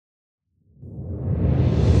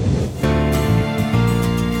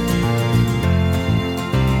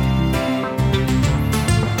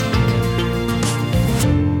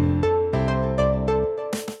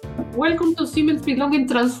Inclusive Belonging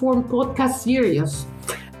Transformed podcast series.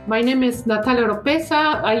 My name is Natalia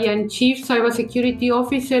Oropesa. I am Chief Cybersecurity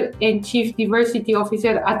Officer and Chief Diversity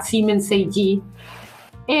Officer at Siemens AG.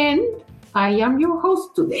 And I am your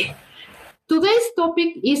host today. Today's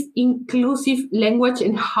topic is inclusive language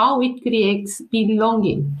and how it creates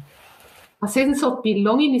belonging. A sense of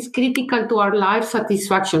belonging is critical to our life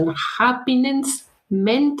satisfaction, happiness,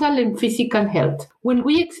 mental and physical health. When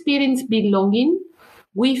we experience belonging,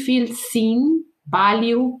 we feel seen,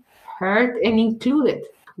 valued, heard, and included.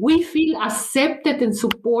 We feel accepted and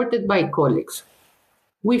supported by colleagues.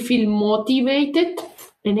 We feel motivated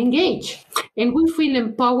and engaged. And we feel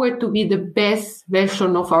empowered to be the best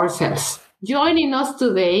version of ourselves. Joining us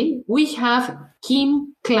today, we have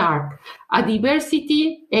Kim Clark, a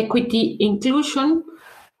diversity, equity, inclusion,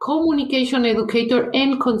 communication educator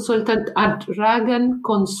and consultant at Ragan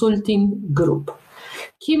Consulting Group.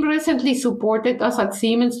 Kim recently supported us at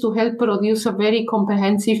Siemens to help produce a very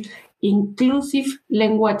comprehensive inclusive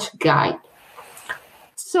language guide.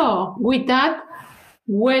 So with that,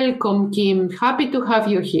 welcome, Kim. Happy to have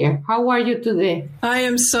you here. How are you today? I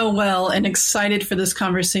am so well and excited for this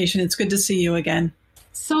conversation. It's good to see you again.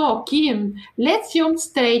 So, Kim, let's jump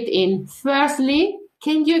straight in. Firstly,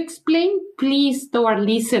 can you explain, please, to our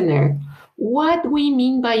listener what we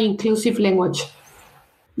mean by inclusive language?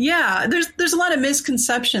 Yeah, there's a lot of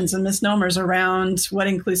misconceptions and misnomers around what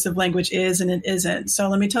inclusive language is and it isn't. So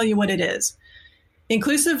let me tell you what it is.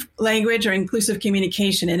 Inclusive language or inclusive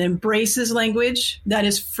communication, it embraces language that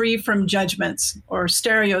is free from judgments or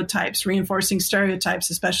stereotypes, reinforcing stereotypes,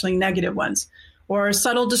 especially negative ones, or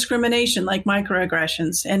subtle discrimination like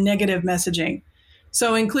microaggressions and negative messaging.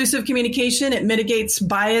 So inclusive communication, it mitigates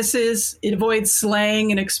biases, it avoids slang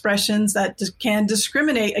and expressions that can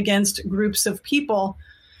discriminate against groups of people.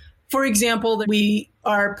 For example, that we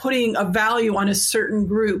are putting a value on a certain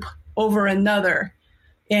group over another,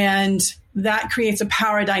 and that creates a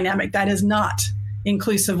power dynamic that is not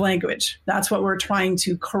inclusive language. That's what we're trying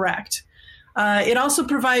to correct. It also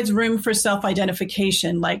provides room for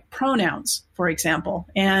self-identification, like pronouns, for example,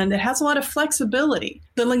 and it has a lot of flexibility.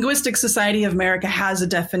 The Linguistic Society of America has a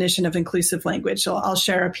definition of inclusive language, so I'll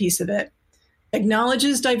share a piece of it.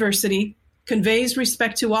 Acknowledges diversity, conveys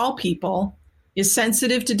respect to all people, is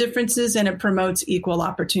sensitive to differences, and it promotes equal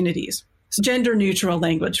opportunities. So gender-neutral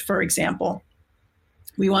language, for example.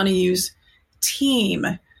 We want to use team.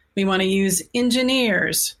 We want to use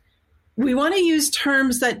engineers. We want to use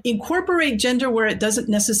terms that incorporate gender where it doesn't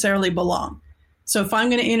necessarily belong. So if I'm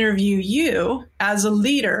going to interview you as a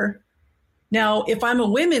leader, now if I'm a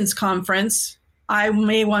women's conference, I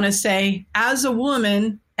may want to say, as a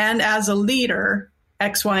woman and as a leader,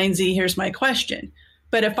 X, Y, and Z, here's my question.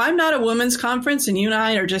 But if I'm not a women's conference and you and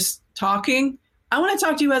I are just talking, I want to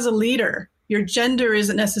talk to you as a leader. Your gender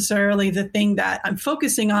isn't necessarily the thing that I'm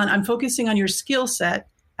focusing on. I'm focusing on your skill set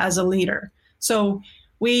as a leader. So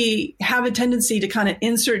we have a tendency to kind of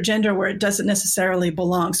insert gender where it doesn't necessarily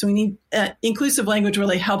belong. So we need inclusive language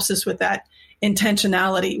really helps us with that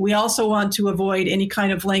intentionality. We also want to avoid any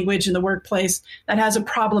kind of language in the workplace that has a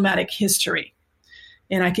problematic history.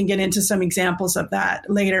 And I can get into some examples of that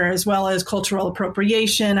later, as well as cultural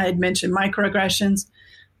appropriation. I had mentioned microaggressions.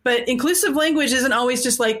 But inclusive language isn't always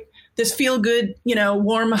just like this feel-good,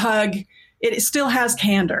 warm hug. It still has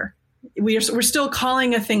candor. We're still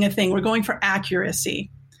calling a thing. We're going for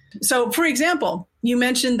accuracy. So, for example, you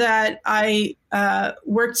mentioned that I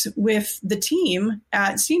worked with the team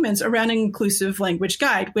at Siemens around an inclusive language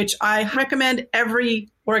guide, which I recommend every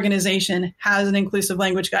organization has an inclusive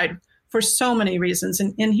language guide for so many reasons.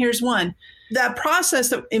 And here's one. That process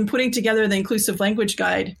that in putting together the inclusive language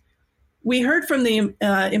guide, we heard from the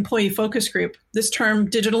employee focus group this term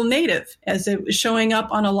digital native as it was showing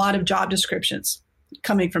up on a lot of job descriptions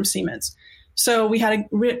coming from Siemens. So we had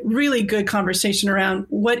a really good conversation around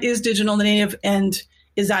what is digital native and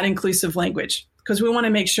is that inclusive language? Because we want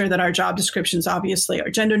to make sure that our job descriptions obviously are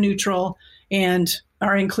gender neutral and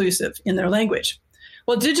are inclusive in their language.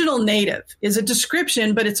 Well, digital native is a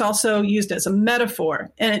description, but it's also used as a metaphor,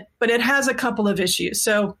 but it has a couple of issues.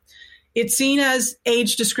 So it's seen as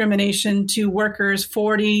age discrimination to workers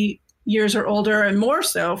 40 years or older and more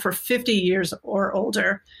so for 50 years or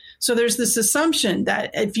older. So there's this assumption that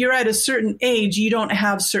if you're at a certain age, you don't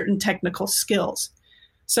have certain technical skills.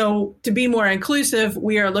 So to be more inclusive,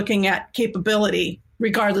 we are looking at capability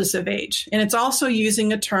regardless of age. And it's also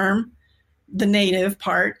using a term, the native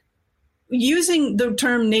part, using the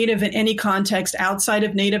term native in any context outside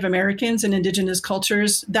of Native Americans and indigenous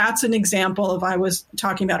cultures. That's an example of I was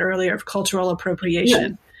talking about earlier of cultural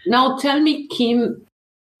appropriation. Yeah. Now tell me, Kim,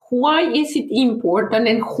 why is it important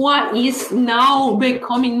and why is now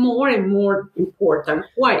becoming more and more important?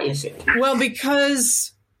 Why is it? Well,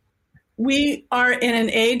 because we are in an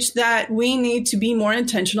age that we need to be more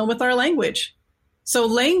intentional with our language. So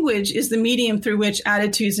language is the medium through which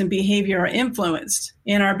attitudes and behavior are influenced,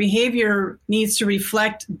 and our behavior needs to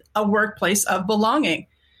reflect a workplace of belonging.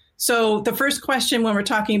 So the first question when we're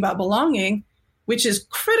talking about belonging, which is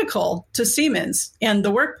critical to Siemens and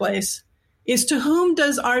the workplace, is to whom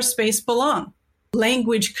does our space belong?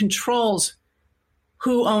 Language controls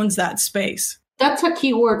who owns that space. That's a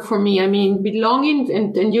key word for me. I mean, belonging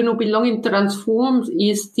and belonging transforms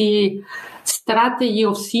is the strategy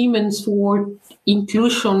of Siemens for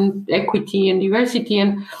inclusion, equity, and diversity.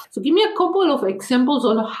 And so give me a couple of examples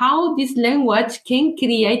on how this language can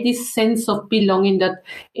create this sense of belonging that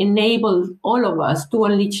enables all of us to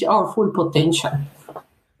unleash our full potential.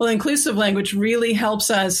 Well, inclusive language really helps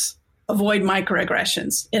us avoid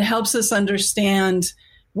microaggressions. It helps us understand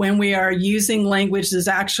when we are using language that's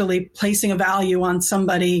actually placing a value on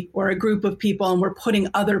somebody or a group of people and we're putting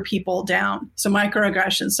other people down. So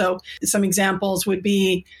microaggressions. So some examples would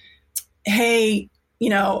be, hey,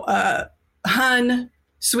 hun,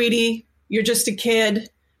 sweetie, you're just a kid.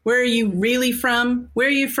 Where are you really from? Where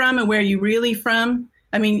are you from and where are you really from?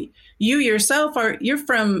 I mean, you yourself you're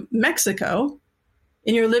from Mexico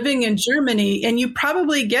and you're living in Germany, and you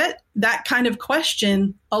probably get that kind of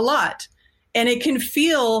question a lot. And it can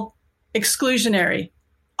feel exclusionary.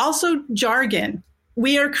 Also, jargon.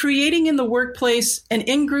 We are creating in the workplace an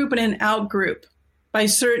in-group and an out-group by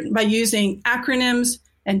using acronyms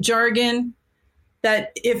and jargon that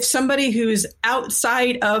if somebody who's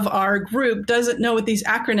outside of our group doesn't know what these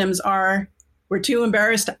acronyms are, we're too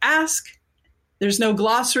embarrassed to ask. There's no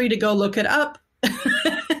glossary to go look it up.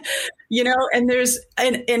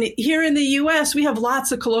 And here in the US, we have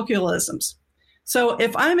lots of colloquialisms. So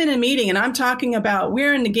if I'm in a meeting and I'm talking about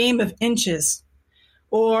we're in the game of inches,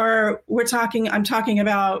 or I'm talking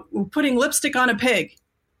about putting lipstick on a pig,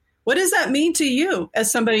 what does that mean to you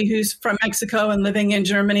as somebody who's from Mexico and living in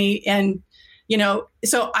Germany? And,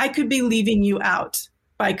 so I could be leaving you out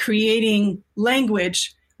by creating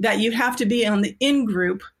language that you have to be on the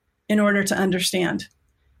in-group in order to understand.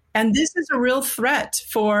 And this is a real threat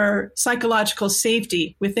for psychological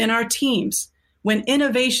safety within our teams when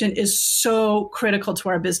innovation is so critical to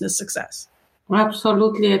our business success.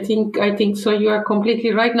 Absolutely. I think so. You are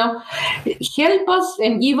completely right. Now, help us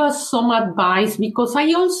and give us some advice, because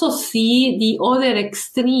I also see the other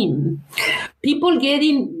extreme. People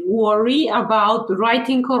getting worried about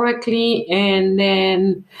writing correctly and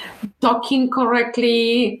then talking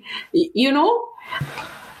correctly,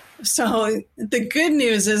 So the good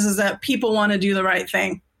news is that people want to do the right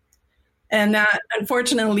thing. And that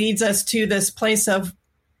unfortunately leads us to this place of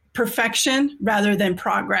perfection rather than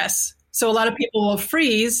progress. So a lot of people will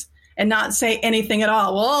freeze and not say anything at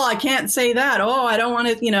all. Well, I can't say that. Oh, I don't want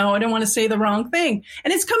to say the wrong thing.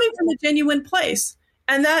 And it's coming from a genuine place.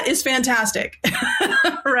 And that is fantastic,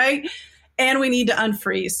 right? And we need to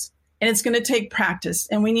unfreeze. And it's going to take practice.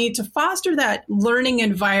 And we need to foster that learning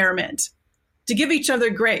environment to give each other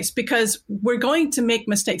grace, because we're going to make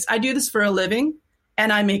mistakes. I do this for a living,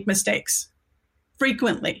 and I make mistakes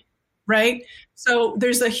frequently, right? So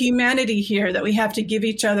there's a humanity here that we have to give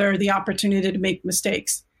each other the opportunity to make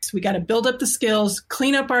mistakes. So we got to build up the skills,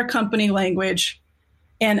 clean up our company language,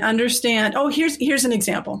 and understand. Oh, here's an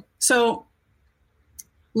example. So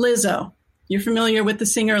Lizzo, you're familiar with the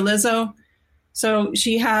singer Lizzo? So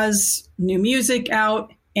she has new music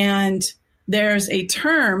out, and there's a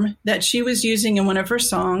term that she was using in one of her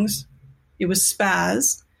songs. It was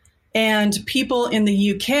spaz. And people in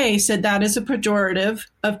the UK said that is a pejorative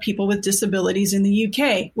of people with disabilities in the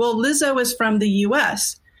UK. Well, Lizzo is from the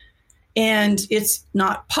US, and it's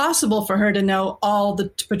not possible for her to know all the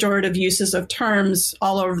pejorative uses of terms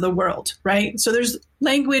all over the world, right? So there's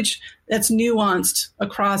language that's nuanced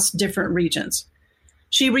across different regions.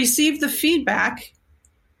 She received the feedback,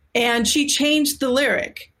 and she changed the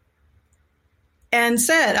lyric and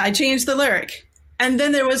said, I changed the lyric. And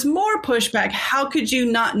then there was more pushback. How could you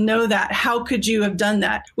not know that? How could you have done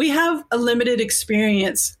that? We have a limited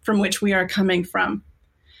experience from which we are coming from.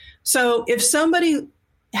 So if somebody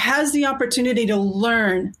has the opportunity to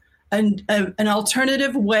learn an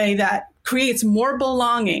alternative way that creates more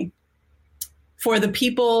belonging for the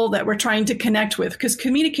people that we're trying to connect with, because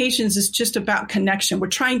communications is just about connection. We're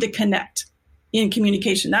trying to connect in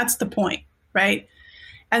communication. That's the point, right?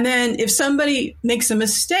 And then if somebody makes a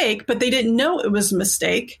mistake, but they didn't know it was a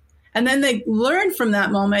mistake, and then they learn from that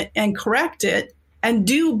moment and correct it and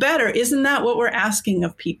do better, isn't that what we're asking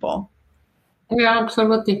of people? Yeah,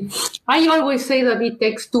 absolutely. I always say that it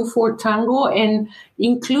takes two for tango, and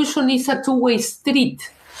inclusion is a two-way street.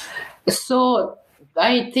 So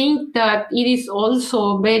I think that it is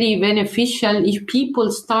also very beneficial if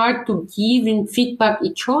people start to give in feedback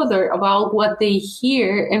each other about what they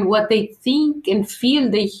hear and what they think and feel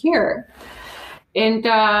they hear. And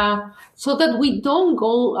so that we don't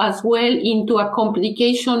go as well into a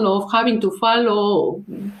complication of having to follow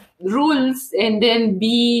rules and then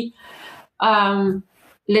be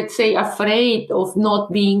let's say, afraid of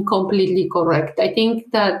not being completely correct. I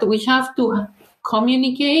think that we have to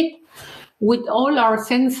communicate with all our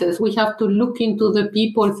senses. We have to look into the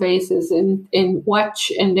people faces and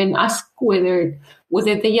watch and then ask whether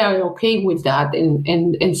they are okay with that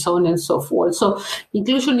and so on and so forth. So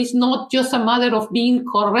inclusion is not just a matter of being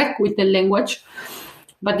correct with the language,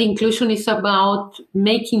 but inclusion is about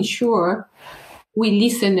making sure we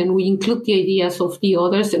listen and we include the ideas of the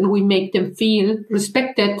others and we make them feel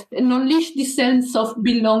respected and unleash the sense of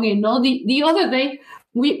belonging. No, the other day,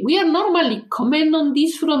 we are normally comment on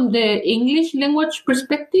this from the English language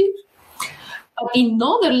perspective. But in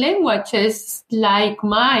other languages like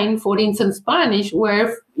mine, for instance, Spanish,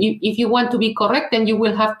 where if you want to be correct, then you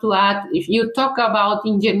will have to add, if you talk about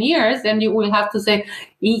engineers, then you will have to say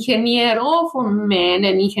ingeniero for men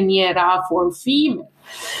and ingeniera for female.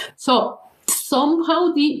 So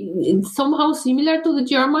somehow similar to the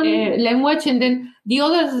German language. And then the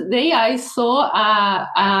other day I saw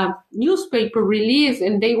a newspaper release,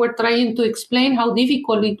 and they were trying to explain how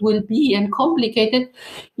difficult it will be and complicated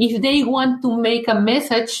if they want to make a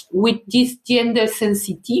message with this gender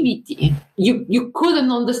sensitivity. You couldn't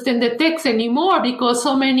understand the text anymore because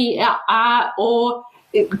so many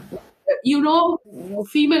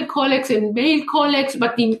female colleagues and male colleagues,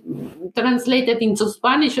 but translated into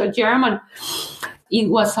Spanish or German, it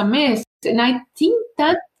was a mess. And I think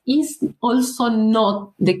that is also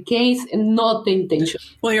not the case and not the intention.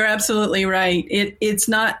 Well, you're absolutely right. It's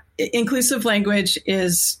not, inclusive language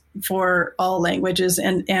is for all languages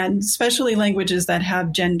and especially languages that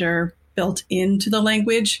have gender built into the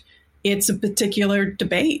language. It's a particular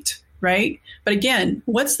debate, right? But again,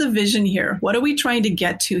 what's the vision here? What are we trying to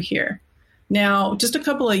get to here? Now, just a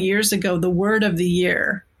couple of years ago, the word of the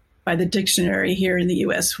year by the dictionary here in the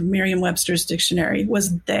U.S., Merriam-Webster's dictionary,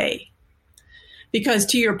 was they. Because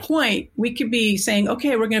to your point, we could be saying,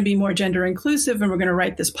 okay, we're going to be more gender inclusive and we're going to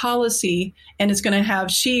write this policy and it's going to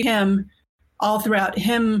have she, him, all throughout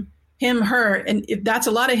him, her. And that's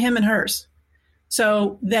a lot of him and hers.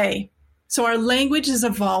 So they. So our language is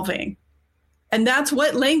evolving. And that's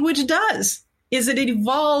what language does, is it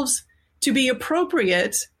evolves to be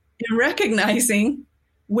appropriate in recognizing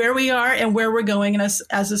where we are and where we're going as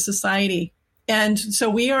a society. And so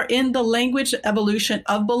we are in the language evolution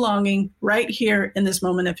of belonging right here in this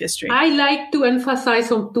moment of history. I like to emphasize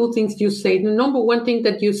on two things you say. The number one thing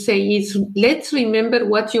that you say is, let's remember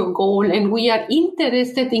what's your goal. And we are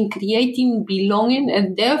interested in creating belonging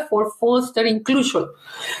and therefore foster inclusion.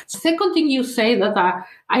 Second thing you say that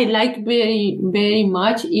I like very, very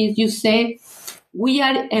much is you say, we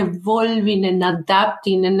are evolving and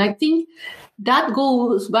adapting. And I think that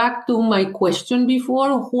goes back to my question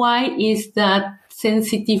before. Why is that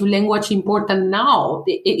sensitive language important now?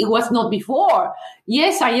 It was not before.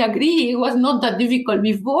 Yes, I agree. It was not that difficult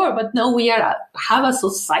before, but now we have a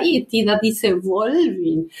society that is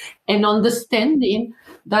evolving and understanding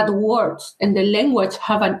that words and the language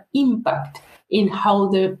have an impact in how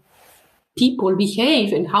the people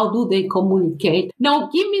behave and how do they communicate. Now,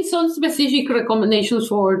 give me some specific recommendations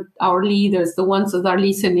for our leaders, the ones that are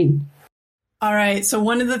listening. All right. So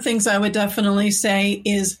one of the things I would definitely say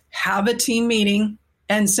is have a team meeting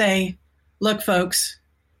and say, look, folks,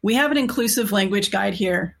 we have an inclusive language guide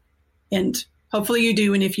here. And hopefully you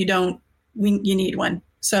do. And if you don't, you need one.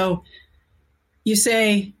 So you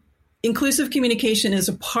say inclusive communication is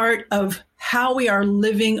a part of how we are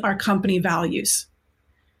living our company values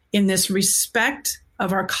in this respect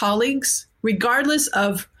of our colleagues, regardless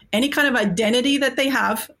of any kind of identity that they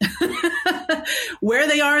have, where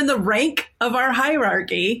they are in the rank of our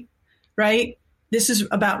hierarchy, right? This is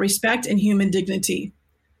about respect and human dignity.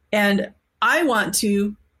 And I want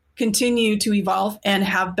to continue to evolve and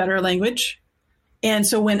have better language. And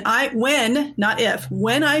so when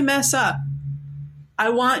I mess up, I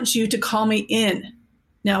want you to call me in.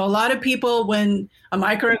 Now, a lot of people, when a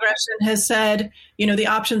microaggression has said, the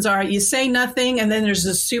options are you say nothing and then there's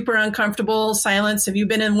this super uncomfortable silence. Have you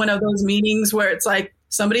been in one of those meetings where it's like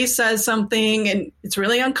somebody says something and it's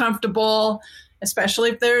really uncomfortable,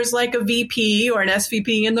 especially if there's like a VP or an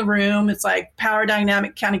SVP in the room? It's like power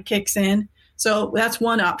dynamic kind of kicks in. So that's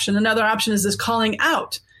one option. Another option is this calling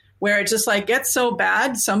out. where it just like gets so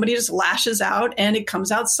bad, somebody just lashes out and it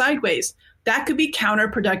comes out sideways. That could be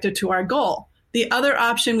counterproductive to our goal. The other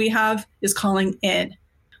option we have is calling in.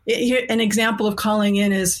 An example of calling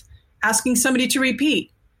in is asking somebody to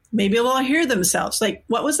repeat. Maybe they'll hear themselves. Like,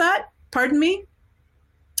 what was that? Pardon me?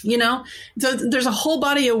 So there's a whole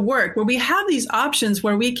body of work where we have these options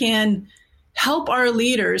where we can help our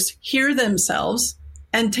leaders hear themselves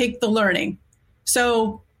and take the learning.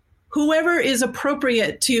 So whoever is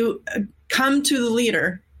appropriate to come to the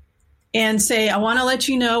leader and say, I want to let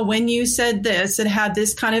you know when you said this, it had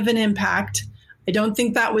this kind of an impact. I don't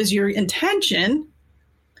think that was your intention,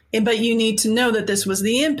 but you need to know that this was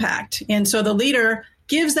the impact. And so the leader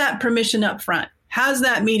gives that permission up front, has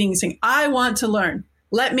that meeting saying, I want to learn.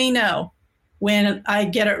 Let me know when I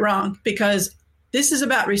get it wrong, because this is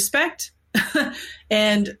about respect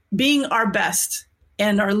and being our best.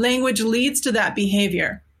 And our language leads to that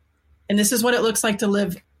behavior. And this is what it looks like to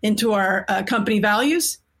live into our company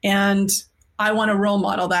values. And I want to role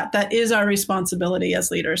model that. That is our responsibility as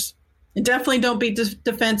leaders. And definitely don't be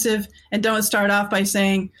defensive, and don't start off by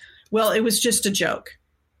saying, well, it was just a joke.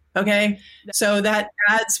 Okay. So that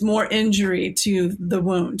adds more injury to the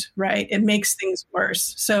wound, right? It makes things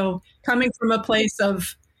worse. So coming from a place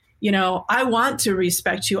of, I want to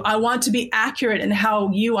respect you. I want to be accurate in how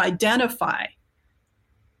you identify.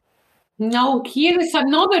 Now, here is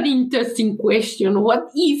another interesting question. What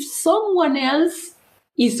if someone else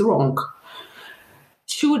is wrong?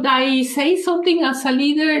 Should I say something as a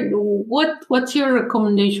leader? What's your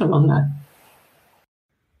recommendation on that?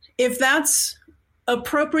 If that's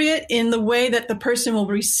appropriate in the way that the person will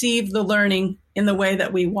receive the learning in the way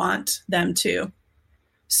that we want them to.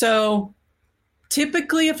 So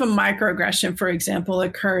typically if a microaggression, for example,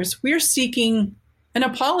 occurs, we're seeking an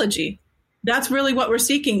apology. That's really what we're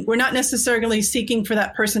seeking. We're not necessarily seeking for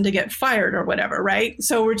that person to get fired or whatever, right?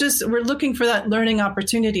 So we're looking for that learning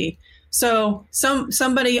opportunity. So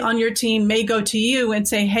somebody on your team may go to you and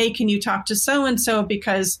say, hey, can you talk to so-and-so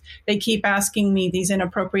because they keep asking me these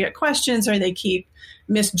inappropriate questions, or they keep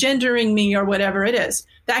misgendering me, or whatever it is.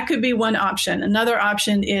 That could be one option. Another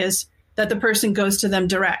option is that the person goes to them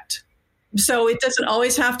direct. So it doesn't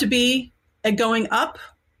always have to be a going up,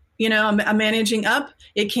 a managing up.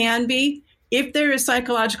 It can be. If there is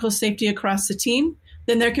psychological safety across the team,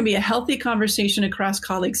 then there can be a healthy conversation across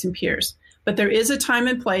colleagues and peers. But there is a time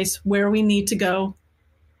and place where we need to go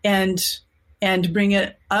and bring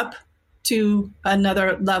it up to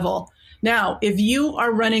another level. Now, if you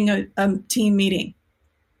are running a team meeting,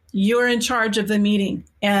 you're in charge of the meeting,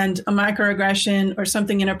 and a microaggression or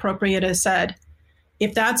something inappropriate is said,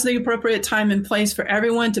 if that's the appropriate time and place for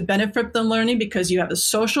everyone to benefit from learning, because you have a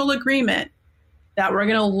social agreement that we're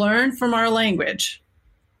going to learn from our language,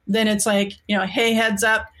 then it's like, hey, heads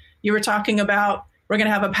up, you were talking about, we're going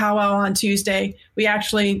to have a powwow on Tuesday. We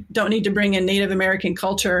actually don't need to bring in Native American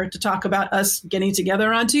culture to talk about us getting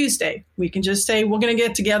together on Tuesday. We can just say, we're going to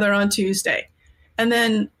get together on Tuesday. And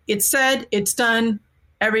then it's said, it's done.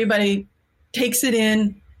 Everybody takes it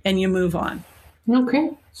in and you move on.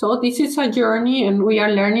 Okay. So this is a journey and we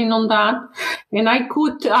are learning on that. And I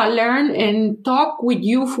could learn and talk with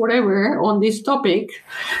you forever on this topic.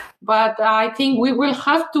 But I think we will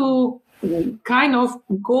have to kind of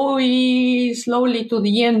go slowly to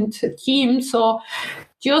the end, Kim. So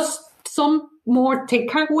just some more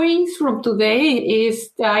takeaways from today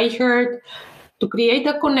is that I heard to create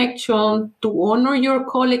a connection, to honor your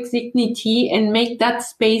colleague's dignity and make that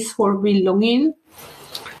space for belonging.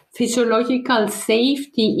 Physiological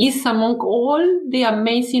safety is among all the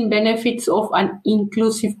amazing benefits of an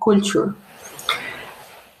inclusive culture.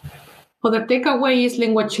 Other takeaway is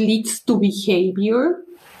language leads to behavior.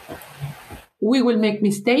 We will make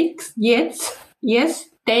mistakes. Yes.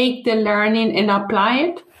 Take the learning and apply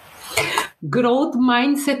it. Growth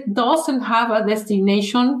mindset doesn't have a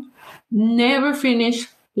destination. Never finish.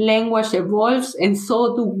 Language evolves, and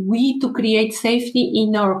so do we to create safety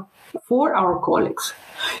for our colleagues.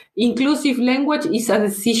 Inclusive language is a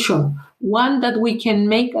decision, one that we can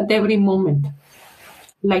make at every moment.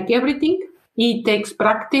 Like everything, it takes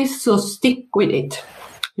practice, so stick with it,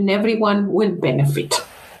 and everyone will benefit.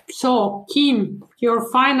 So, Kim, your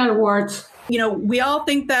final words. We all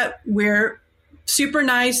think that we're super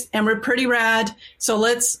nice and we're pretty rad, so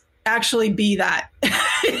let's actually be that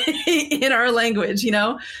in our language,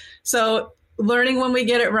 So learning when we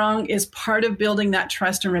get it wrong is part of building that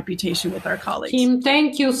trust and reputation with our colleagues. Kim,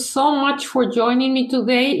 thank you so much for joining me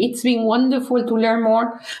today. It's been wonderful to learn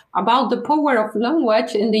more about the power of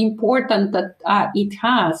language and the importance that it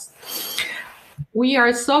has. We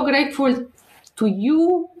are so grateful to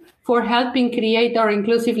you for helping create our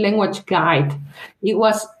inclusive language guide. It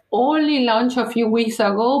was only launched a few weeks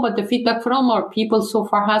ago, but the feedback from our people so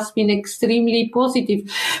far has been extremely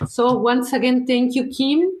positive. So once again, thank you,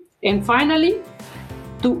 Kim. And finally,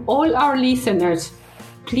 to all our listeners,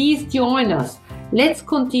 please join us. Let's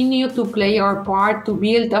continue to play our part to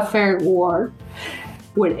build a fair world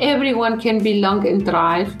where everyone can belong and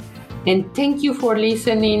thrive. And thank you for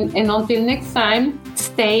listening. And until next time,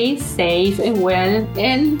 stay safe and well,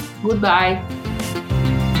 and goodbye.